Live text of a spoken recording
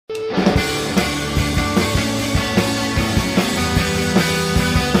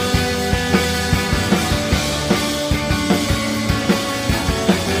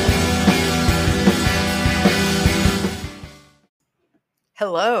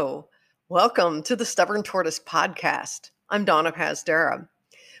Hello. Welcome to the Stubborn Tortoise podcast. I'm Donna Pazdera.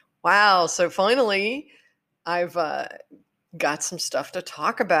 Wow. So finally, I've got some stuff to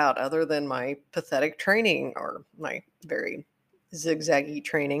talk about other than my pathetic training or my very zigzaggy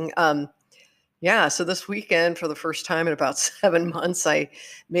training. Yeah. So this weekend, for the first time in about 7 months, I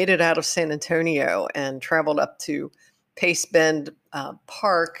made it out of San Antonio and traveled up to Pace Bend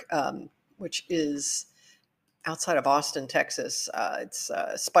Park, which is outside of Austin, Texas. It's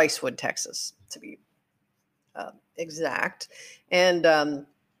Spicewood, Texas, to be exact. And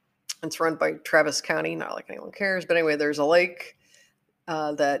it's run by Travis County. Not like anyone cares, but anyway, there's a lake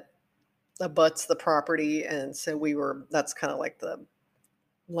that abuts the property, and so That's kind of like the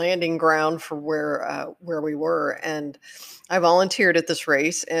landing ground for where we were. And I volunteered at this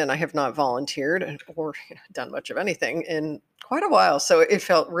race, and I have not volunteered or done much of anything in quite a while. So it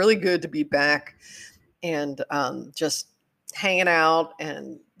felt really good to be back and just hanging out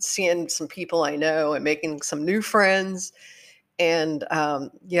and seeing some people I know and making some new friends. And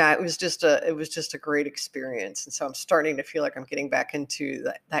yeah, it was just a great experience. And so I'm starting to feel like I'm getting back into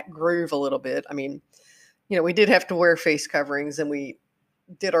that groove a little bit. I mean, we did have to wear face coverings, and we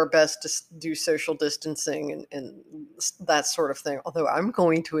did our best to do social distancing and that sort of thing. Although I'm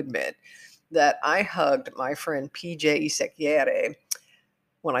going to admit that I hugged my friend PJ Isequiere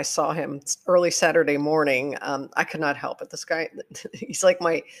when I saw him early Saturday morning. I could not help it. This guy, he's like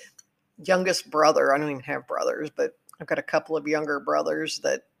my youngest brother. I don't even have brothers, but I've got a couple of younger brothers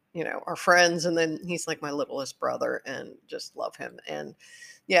that, are friends. And then he's like my littlest brother, and just love him. And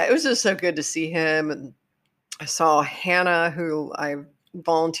yeah, it was just so good to see him. And I saw Hannah, who I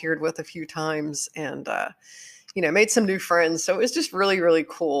volunteered with a few times, and, made some new friends. So it was just really, really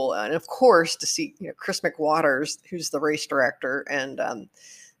cool. And of course, to see Chris McWaters, who's the race director, and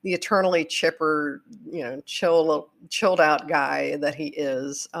the eternally chipper, chilled out guy that he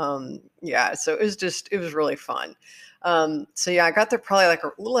is. Yeah, so it was really fun. So yeah, I got there probably like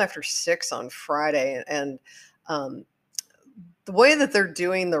a little after 6 on Friday, and the way that they're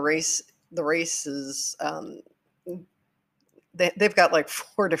doing the races. They've got like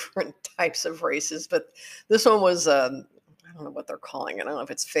 4 different types of races, but this one was I don't know what they're calling it. I don't know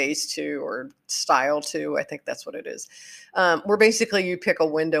if it's phase 2 or style 2. I think that's what it is. Where basically you pick a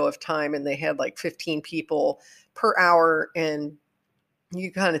window of time, and they had like 15 people per hour, and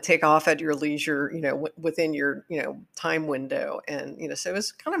you kind of take off at your leisure, within your, time window. And, so it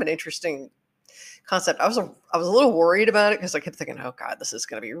was kind of an interesting concept. I was a little worried about it because I kept thinking, oh God, this is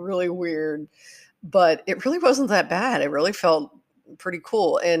going to be really weird. But it really wasn't that bad. It really felt pretty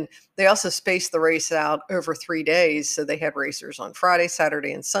cool. And they also spaced the race out over 3 days. So they had racers on Friday,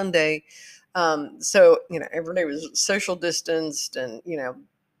 Saturday, and Sunday. So, everybody was social distanced, and,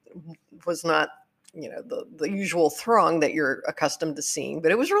 was not, the usual throng that you're accustomed to seeing.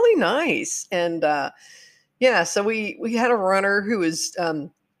 But it was really nice. And yeah, so we had a runner who was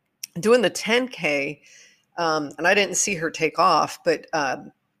doing the 10K, and I didn't see her take off, but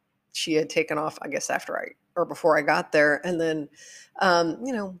she had taken off, I guess, before I got there. And then,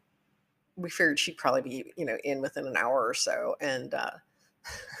 we figured she'd probably be, in within an hour or so. And,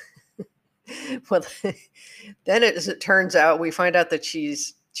 well, then as it turns out, we find out that she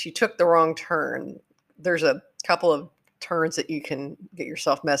took the wrong turn. There's a couple of turns that you can get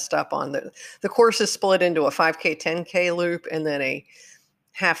yourself messed up on. The course is split into a 5K, 10K loop, and then a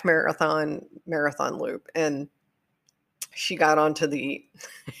half marathon loop. And she got onto the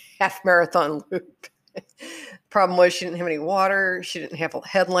half marathon loop. Problem was, she didn't have any water. She didn't have a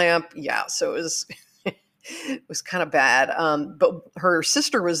headlamp. Yeah, so it was kind of bad. But her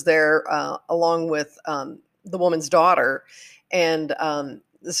sister was there along with the woman's daughter, and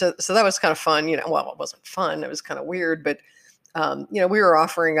so that was kind of fun. Well, it wasn't fun. It was kind of weird, but we were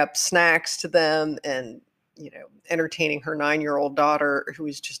offering up snacks to them, and entertaining her 9-year-old daughter, who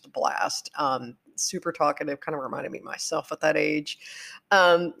was just a blast. Super talkative, kind of reminded me of myself at that age.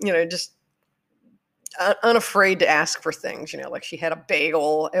 Just unafraid to ask for things, like she had a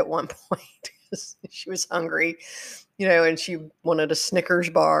bagel at one point. She was hungry, and she wanted a Snickers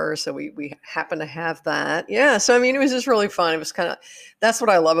bar. So we happened to have that. Yeah. So, I mean, it was just really fun. It was that's what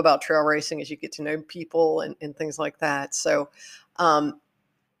I love about trail racing, is you get to know people and things like that. So,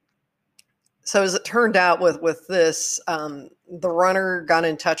 so as it turned out with this, the runner got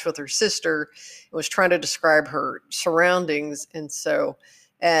in touch with her sister and was trying to describe her surroundings. And so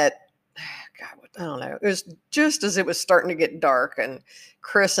I don't know, it was just as it was starting to get dark, and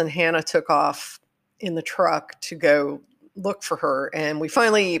Chris and Hannah took off in the truck to go look for her. And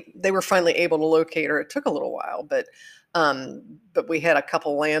they were finally able to locate her. It took a little while, but we had a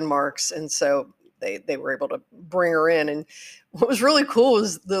couple landmarks. And so they were able to bring her in. And what was really cool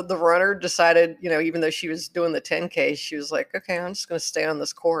was the runner decided, even though she was doing the 10K, she was like, okay, I'm just going to stay on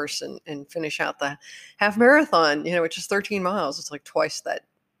this course and finish out the half marathon, which is 13 miles. It's like twice that,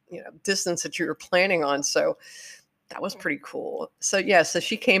 distance that you were planning on. So that was pretty cool. So yeah, so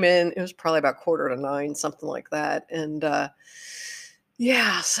she came in, it was probably about 8:45, something like that. And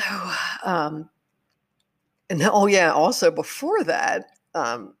yeah, so um and oh yeah, also before that,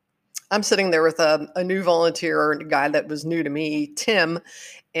 I'm sitting there with a new volunteer, a guy that was new to me, Tim,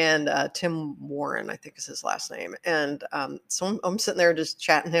 and Tim Warren, I think is his last name. And so I'm sitting there just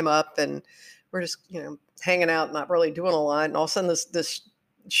chatting him up, and we're just hanging out, not really doing a lot. And all of a sudden, this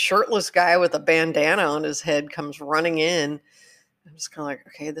shirtless guy with a bandana on his head comes running in. I'm just kind of like,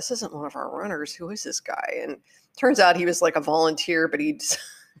 okay, this isn't one of our runners. Who is this guy? And turns out he was like a volunteer, but he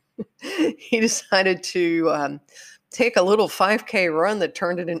decided to take a little 5K run that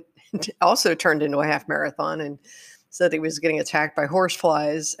also turned into a half marathon, and said he was getting attacked by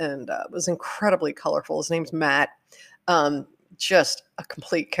horseflies, and was incredibly colorful. His name's Matt. Just a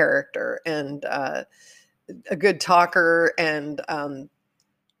complete character, and a good talker. And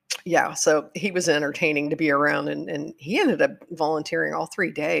yeah, so he was entertaining to be around, and he ended up volunteering all 3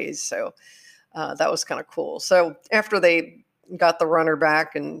 days. So that was kind of cool. So after they got the runner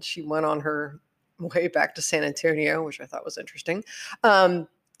back and she went on her way back to San Antonio, which I thought was interesting,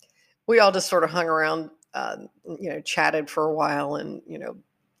 we all just sort of hung around, chatted for a while. And,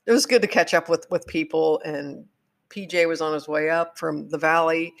 it was good to catch up with people. And PJ was on his way up from the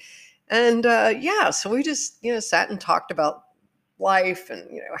valley. And yeah, so we just, sat and talked about life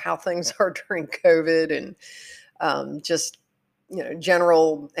and, how things are during COVID, and just,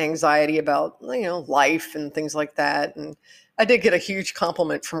 general anxiety about, life and things like that. And I did get a huge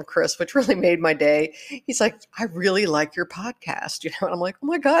compliment from Chris, which really made my day. He's like, I really like your podcast, and I'm like, oh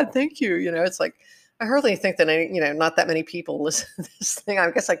my God, thank you. It's like, I hardly think that not that many people listen to this thing.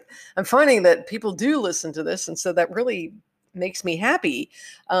 I guess I'm finding that people do listen to this. And so that really makes me happy,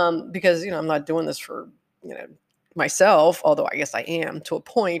 because, I'm not doing this for, myself, although I guess I am to a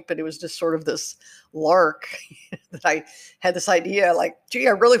point, but it was just sort of this lark that I had this idea like, gee,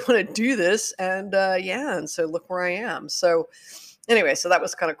 I really want to do this. And yeah, and so look where I am. So anyway, so that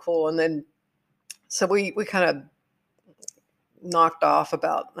was kind of cool. And then, so we kind of knocked off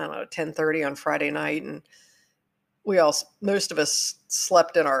about, I don't know, 10:30 on Friday night. And most of us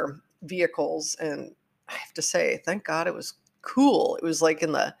slept in our vehicles. And I have to say, thank God it was cool. It was like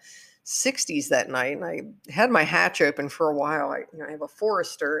in the 60s that night, and I had my hatch open for a while. I have a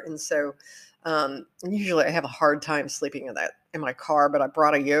Forester, and so usually I have a hard time sleeping in my car. But I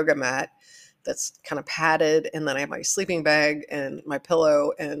brought a yoga mat that's kind of padded, and then I have my sleeping bag and my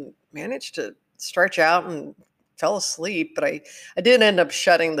pillow, and managed to stretch out and fell asleep. But I did end up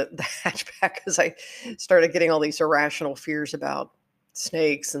shutting the hatchback because I started getting all these irrational fears about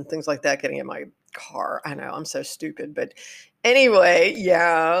snakes and things like that getting in my car. I know, I'm so stupid, but anyway,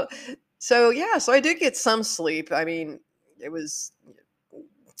 yeah. So yeah, so I did get some sleep. I mean, it was,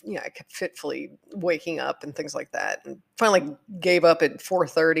 I kept fitfully waking up and things like that, and finally gave up at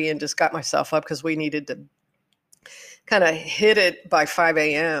 4:30 and just got myself up because we needed to kind of hit it by 5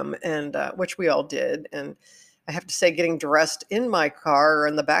 a.m. and which we all did. And I have to say, getting dressed in my car or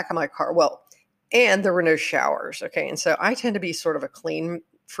in the back of my car, well, and there were no showers. Okay, and so I tend to be sort of a clean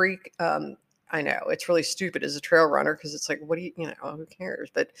freak. I know it's really stupid as a trail runner because it's like, what do who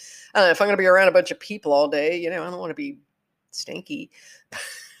cares? But I don't know, if I'm going to be around a bunch of people all day, I don't want to be stinky.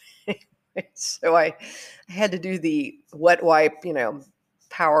 So I had to do the wet wipe,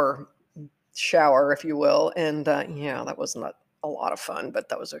 power shower, if you will. And yeah, that was not a lot of fun, but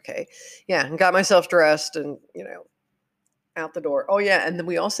that was okay. Yeah, and got myself dressed and, out the door. Oh yeah, and then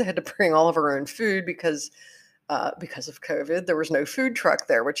we also had to bring all of our own food because of COVID. There was no food truck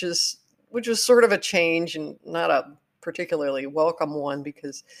there, which was sort of a change and not a particularly welcome one,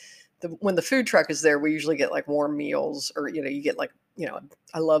 because when the food truck is there, we usually get like warm meals, or you get like,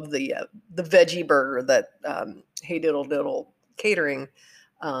 I love the veggie burger that Hey Diddle Diddle Catering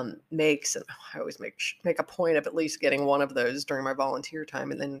makes, and I always make a point of at least getting one of those during my volunteer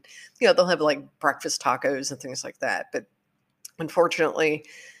time. And then they'll have like breakfast tacos and things like that. But unfortunately,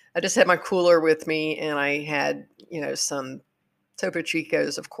 I just had my cooler with me, and I had some Topo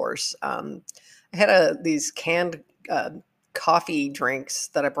Chicos, of course. I had these canned coffee drinks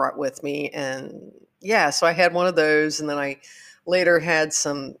that I brought with me, and yeah, so I had one of those, and then I later had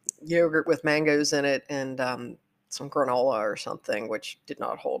some yogurt with mangoes in it, and some granola or something, which did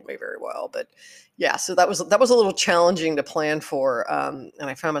not hold me very well. But yeah, so that was a little challenging to plan for, and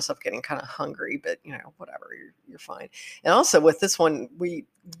I found myself getting kind of hungry. But whatever, you're fine. And also with this one,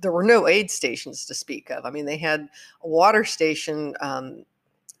 there were no aid stations to speak of. I mean, they had a water station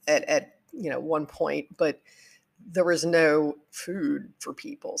at one point, but there was no food for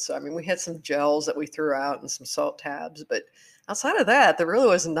people. So I mean, we had some gels that we threw out and some salt tabs, but outside of that, there really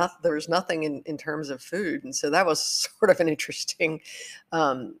was nothing. There was nothing in terms of food, and so that was sort of an interesting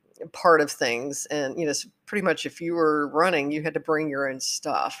um, part of things. And pretty much if you were running, you had to bring your own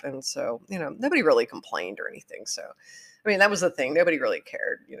stuff, and so nobody really complained or anything. So I mean, that was the thing. Nobody really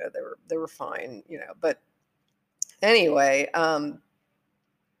cared. They were fine. But anyway, what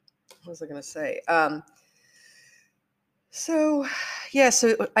was I going to say? So, yeah,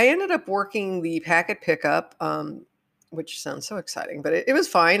 so I ended up working the packet pickup, which sounds so exciting, but it was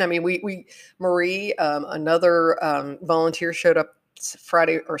fine. I mean, Marie, another volunteer, showed up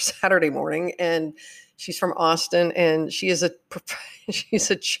Friday or Saturday morning, and she's from Austin, and she's a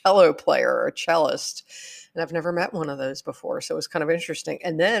cello player or a cellist, and I've never met one of those before, so it was kind of interesting.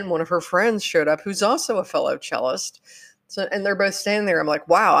 And then one of her friends showed up, who's also a fellow cellist. So, and they're both standing there. I'm like,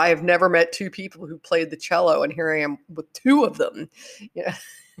 wow, I have never met two people who played the cello, and here I am with two of them. Yeah,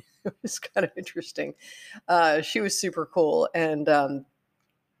 it was kind of interesting. She was super cool, and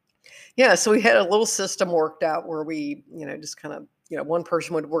yeah, so we had a little system worked out where we, just kind of, one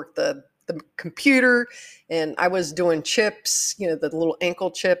person would work the computer, and I was doing chips, the little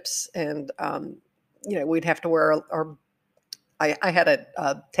ankle chips, and we'd have to wear our. I had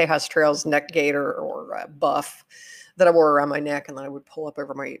a Tejas Trails neck gaiter or buff that I wore around my neck, and then I would pull up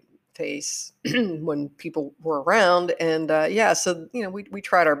over my face when people were around. And yeah, so we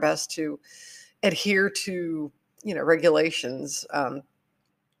tried our best to adhere to regulations.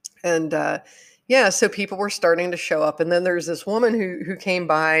 And yeah, so people were starting to show up, and then there's this woman who came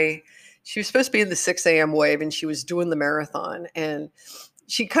by. She was supposed to be in the 6 a.m. wave, and she was doing the marathon, and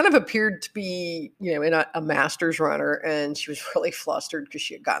she kind of appeared to be, in a master's runner, and she was really flustered because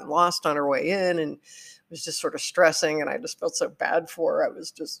she had gotten lost on her way in and was just sort of stressing. And I just felt so bad for her. I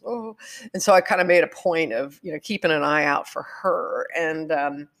was just, oh. And so I kind of made a point of, keeping an eye out for her.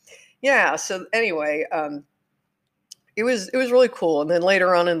 And yeah, so anyway, it was really cool. And then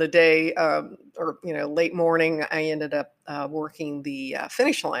later on in the day, or late morning, I ended up working the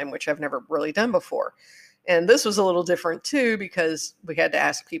finish line, which I've never really done before. And this was a little different too, because we had to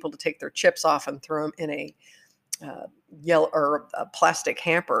ask people to take their chips off and throw them in a yellow or a plastic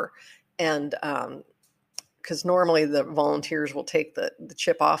hamper. And because normally the volunteers will take the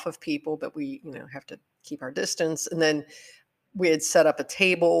chip off of people, but we have to keep our distance. And then we had set up a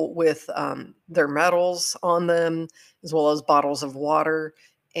table with their medals on them, as well as bottles of water,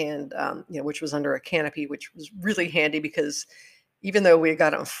 and which was under a canopy, which was really handy because even though we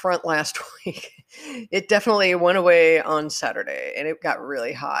got it in front last week, it definitely went away on Saturday, and it got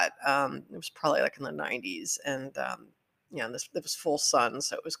really hot. It was probably like in the 90s, and it was full sun,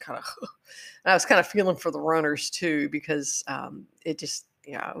 so it was kind of. And I was kind of feeling for the runners too, because it just,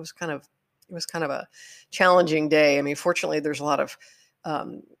 it was kind of a challenging day. I mean, fortunately, there's a lot of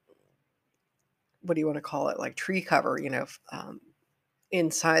what do you want to call it, like tree cover,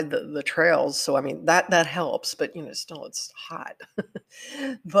 inside the trails. So I mean that helps, but still it's hot.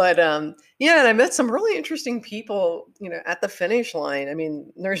 But yeah, and I met some really interesting people, at the finish line. I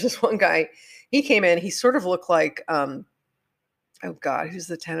mean, there's this one guy, he came in, he sort of looked like oh God, who's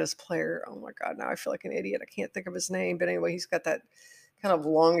the tennis player? Oh my God, now I feel like an idiot. I can't think of his name, but anyway, he's got that kind of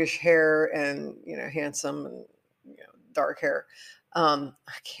longish hair and handsome and dark hair. I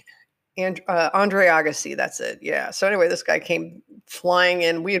can't. And Andre Agassi, that's it. Yeah. So anyway, this guy came flying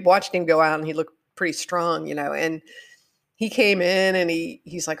in. We had watched him go out, and he looked pretty strong, and he came in, and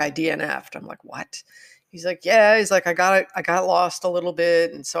he's like, I DNF'd. I'm like, what? He's like, yeah. He's like, I got lost a little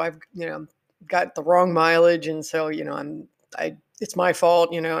bit, and so I've got the wrong mileage, and so it's my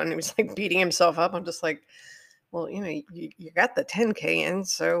fault, and he was like beating himself up. I'm just like, well, you got the 10K in,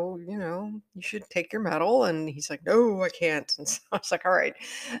 so, you should take your medal. And he's like, no, I can't. And so I was like, all right.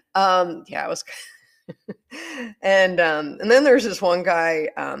 Yeah, I was, and then there's this one guy,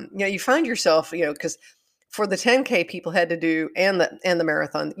 you find yourself, because for the 10K people had to do, and the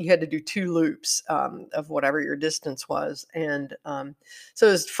marathon, you had to do 2 loops, of whatever your distance was. And, so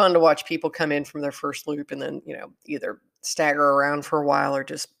it was fun to watch people come in from their first loop and then, either stagger around for a while or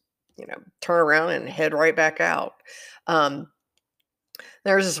just turn around and head right back out.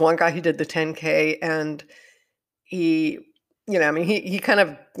 There was this one guy who did the 10K, and he I mean, he kind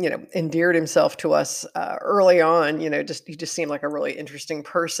of, endeared himself to us, early on, just he just seemed like a really interesting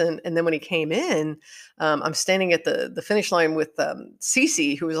person, and then when he came in, I'm standing at the finish line with,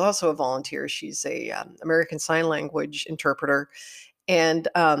 Cece, who is also a volunteer. She's a, American Sign Language interpreter, and,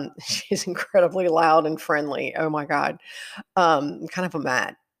 she's incredibly loud and friendly. Oh my god. Kind of a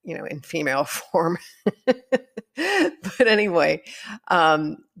Matt, in female form. But anyway,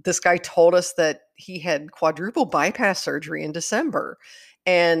 this guy told us that he had quadruple bypass surgery in December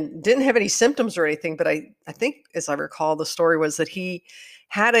and didn't have any symptoms or anything. But I think, as I recall, the story was that he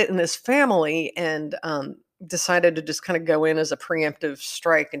had it in his family and decided to just kind of go in as a preemptive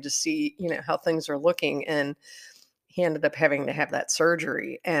strike and just see, how things are looking. And he ended up having to have that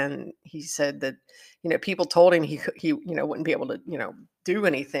surgery, and he said that, people told him he wouldn't be able to, do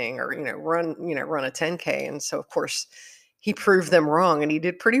anything or, run a 10K, and so, of course, he proved them wrong, and he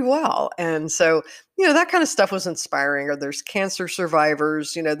did pretty well. And so, that kind of stuff was inspiring. Or there's cancer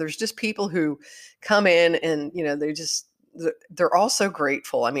survivors, there's just people who come in and, they're all so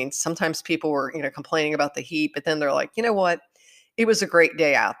grateful. I mean, sometimes people were, complaining about the heat, but then they're like, you know what? It was a great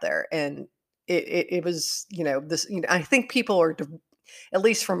day out there, and it was, this, I think people are, at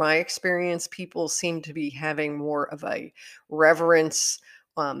least from my experience, people seem to be having more of a reverence,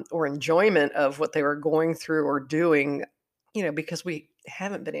 or enjoyment of what they were going through or doing, because we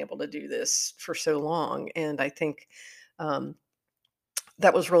haven't been able to do this for so long. And I think, um,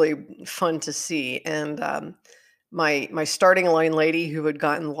 that was really fun to see. And my starting line lady who had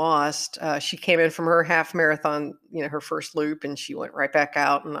gotten lost, she came in from her half marathon, her first loop, and she went right back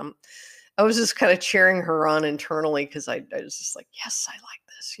out. And I was just kind of cheering her on internally because I was just like, yes, I like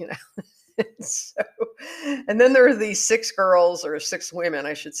this. So, and then there are these six girls, or six women,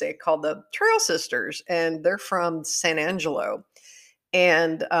 I should say, called the Trail Sisters, and they're from San Angelo.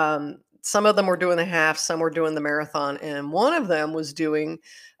 And some of them were doing the half, some were doing the marathon, and one of them was doing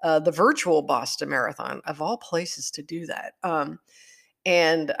the virtual Boston Marathon, of all places to do that.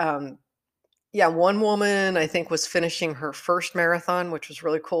 And Yeah, one woman, I think, was finishing her first marathon, which was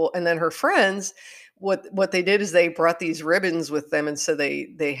really cool, and then her friends, what they did is they brought these ribbons with them, and so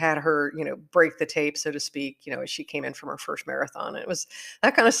they had her, break the tape, so to speak, as she came in from her first marathon. And it was,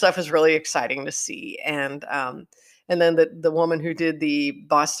 that kind of stuff is really exciting to see. And then the woman who did the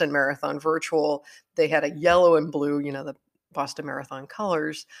Boston Marathon virtual, they had a yellow and blue, the Boston Marathon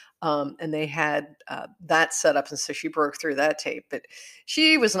colors, and they had that set up, and so she broke through that tape. But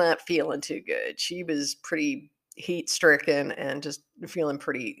she was not feeling too good. She was pretty heat stricken and just feeling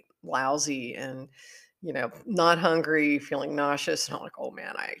pretty lousy, and not hungry, feeling nauseous. And I'm like, oh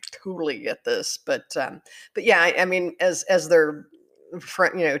man, I totally get this. But yeah, I mean, as their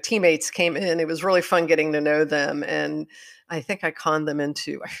friend, teammates came in, it was really fun getting to know them. And I think I conned them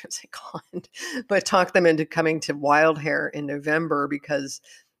into, I shouldn't say conned, but talked them into coming to Wild Hair in November, because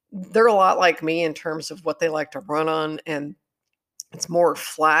they're a lot like me in terms of what they like to run on. And it's more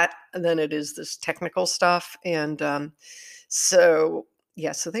flat than it is this technical stuff. And so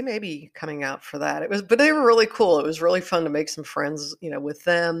yeah, so they may be coming out for that. But they were really cool. It was really fun to make some friends, with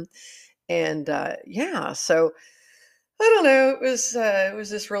them. And yeah, so I don't know. It was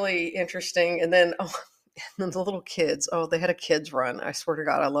just really interesting. And then, oh, and then the little kids. Oh, they had a kids run. I swear to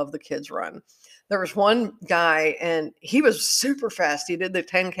God, I love the kids run. There was one guy, and he was super fast. He did the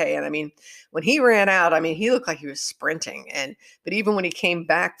 10K, and I mean, when he ran out, I mean, he looked like he was sprinting. And but even when he came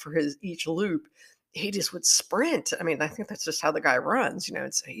back for his each loop, he just would sprint. I mean, I think that's just how the guy runs.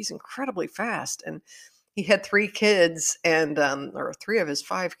 He's incredibly fast. And he had three kids, and or three of his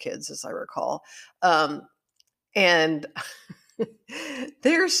five kids, as I recall. And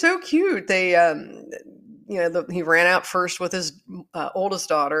they're so cute. He ran out first with his oldest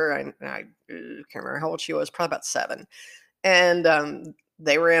daughter. I can't remember how old she was, probably about 7. And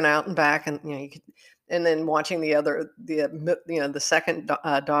they ran out and back, and and then watching the second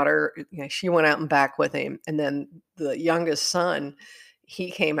daughter, she went out and back with him, and then the youngest son,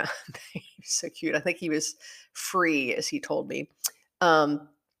 he came out. He was so cute. I think he was free, as he told me. Um,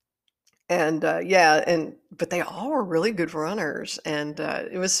 and yeah, and but they all were really good runners, and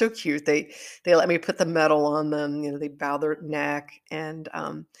it was so cute. They let me put the medal on them. They bow their neck, and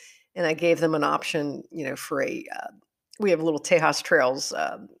I gave them an option, for a. We have little Tejas Trails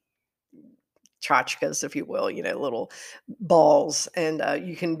tchotchkes, if you will, little balls, and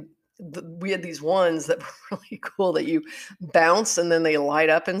you can. We had these ones that were really cool that you bounce and then they light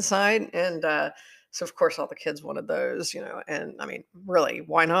up inside, and so of course all the kids wanted those, and I mean, really,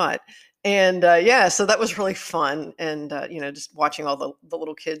 why not? And yeah, so that was really fun. And just watching all the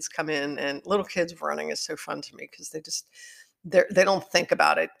little kids come in, and little kids running is so fun to me because they don't think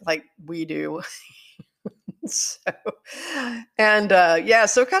about it like we do. So, and yeah,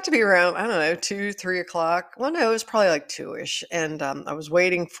 so it got to be around, I don't know, 2, 3 o'clock. Well, no, it was probably like 2 ish. And I was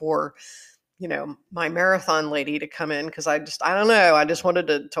waiting for, my marathon lady to come in because I don't know, I just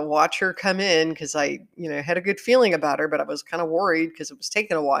wanted to watch her come in because had a good feeling about her, but I was kind of worried because it was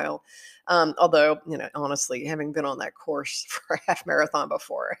taking a while. Although, honestly, having been on that course for a half marathon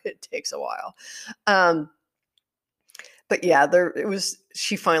before, it takes a while. Um, but yeah,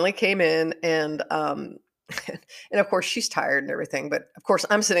 she finally came in and and of course she's tired and everything, but of course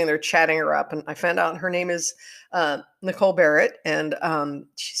I'm sitting there chatting her up and I found out her name is Nicole Barrett and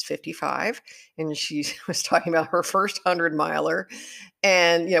she's 55 and she was talking about her first 100 miler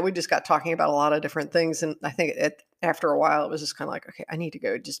and yeah, we just got talking about a lot of different things and I think after a while it was just kind of like, okay, I need to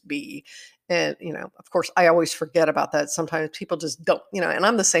go just be. And of course I always forget about that. Sometimes people just don't, and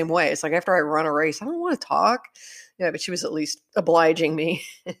I'm the same way. It's like after I run a race I don't want to talk. Yeah, but she was at least obliging me.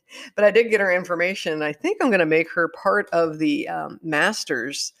 But I did get her information. I think I'm going to make her part of the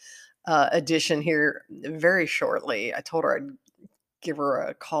Masters edition here very shortly. I told her I'd give her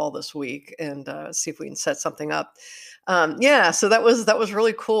a call this week and see if we can set something up. Yeah, so that was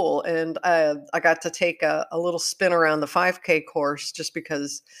really cool, and I got to take a little spin around the 5K course just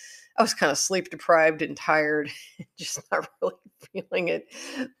because I was kind of sleep deprived and tired, just not really feeling it.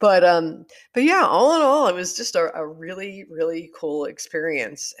 But yeah, all in all, it was just a really, really cool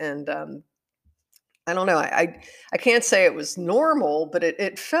experience. And I don't know, I can't say it was normal, but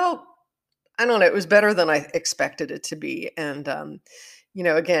it felt, I don't know, it was better than I expected it to be. And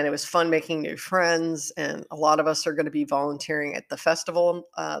again, it was fun making new friends, and a lot of us are going to be volunteering at the festival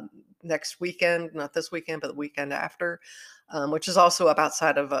next weekend, not this weekend, but the weekend after, which is also up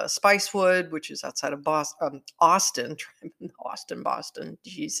outside of Spicewood, which is outside of Boston, Austin, Boston.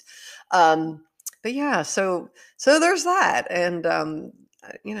 Geez, but yeah, so there's that, and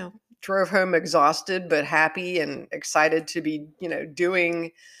drove home exhausted but happy and excited to be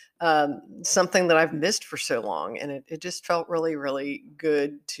doing something that I've missed for so long. And it just felt really, really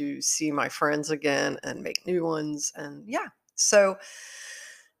good to see my friends again and make new ones. And yeah, so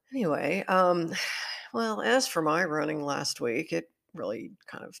anyway, well, as for my running last week, it really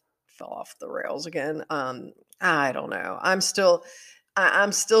kind of fell off the rails again. I don't know. I'm still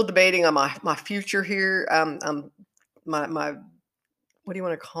debating on my future here. My what do you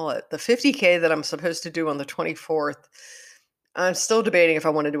want to call it? The 50K that I'm supposed to do on the 24th. I'm still debating if I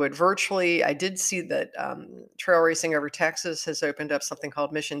want to do it virtually. I did see that Trail Racing Over Texas has opened up something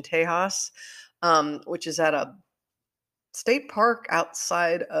called Mission Tejas, which is at a state park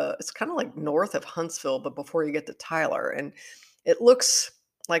outside. It's kind of like north of Huntsville, but before you get to Tyler, and it looks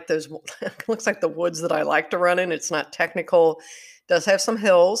like those. It looks like the woods that I like to run in. It's not technical. It does have some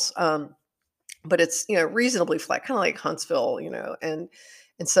hills, but it's reasonably flat, kind of like Huntsville,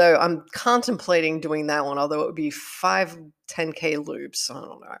 and so I'm contemplating doing that one, although it would be 5 10K loops. So I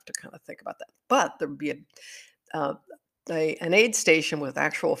don't know. I have to kind of think about that. But there would be uh, an aid station with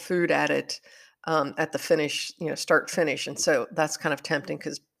actual food at it at the finish, start finish, and so that's kind of tempting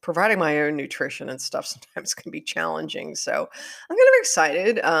because providing my own nutrition and stuff sometimes can be challenging. So I'm kind of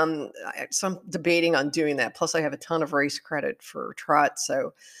excited. So I'm debating on doing that. Plus, I have a ton of race credit for trot,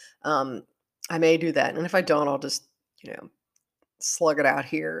 so um, I may do that. And if I don't, I'll just slug it out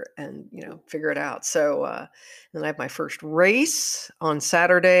here and figure it out. So then I have my first race on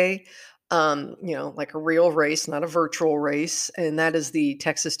Saturday, like a real race, not a virtual race, and that is the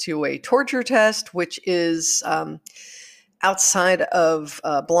Texas 2-way torture test, which is outside of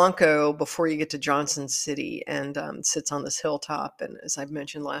Blanco before you get to Johnson City, and sits on this hilltop. And as I've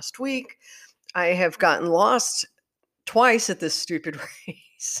mentioned last week, I have gotten lost twice at this stupid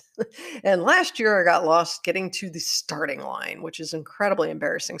race. And last year I got lost getting to the starting line, which is incredibly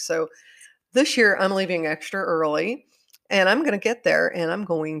embarrassing. So this year I'm leaving extra early and I'm going to get there and I'm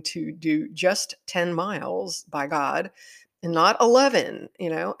going to do just 10 miles by God and not 11.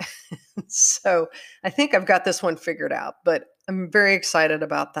 So I think I've got this one figured out, but I'm very excited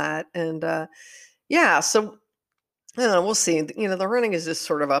about that. And yeah, so I don't know, we'll see. The running is just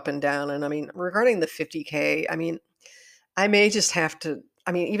sort of up and down. And I mean, regarding the 50K, I mean, I may just have to,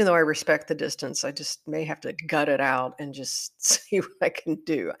 I mean, even though I respect the distance, I just may have to gut it out and just see what I can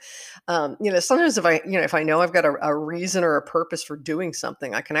do. Sometimes if I know I've got a reason or a purpose for doing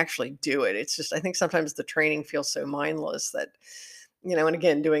something, I can actually do it. It's just, I think sometimes the training feels so mindless that, and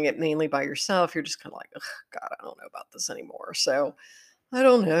again, doing it mainly by yourself, you're just kind of like, "Ugh, God, I don't know about this anymore." So I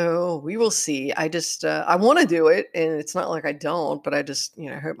don't know. We will see. I just, I want to do it and it's not like I don't, but I just,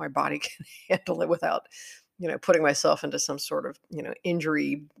 hope my body can handle it without putting myself into some sort of,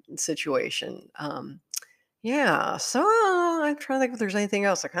 injury situation. Yeah. So I'm trying to think if there's anything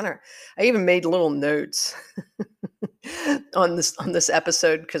else. I even made little notes on this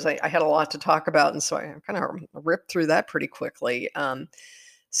episode because I had a lot to talk about, and so I kind of ripped through that pretty quickly.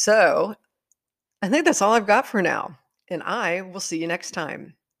 So I think that's all I've got for now, and I will see you next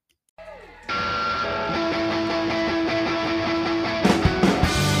time.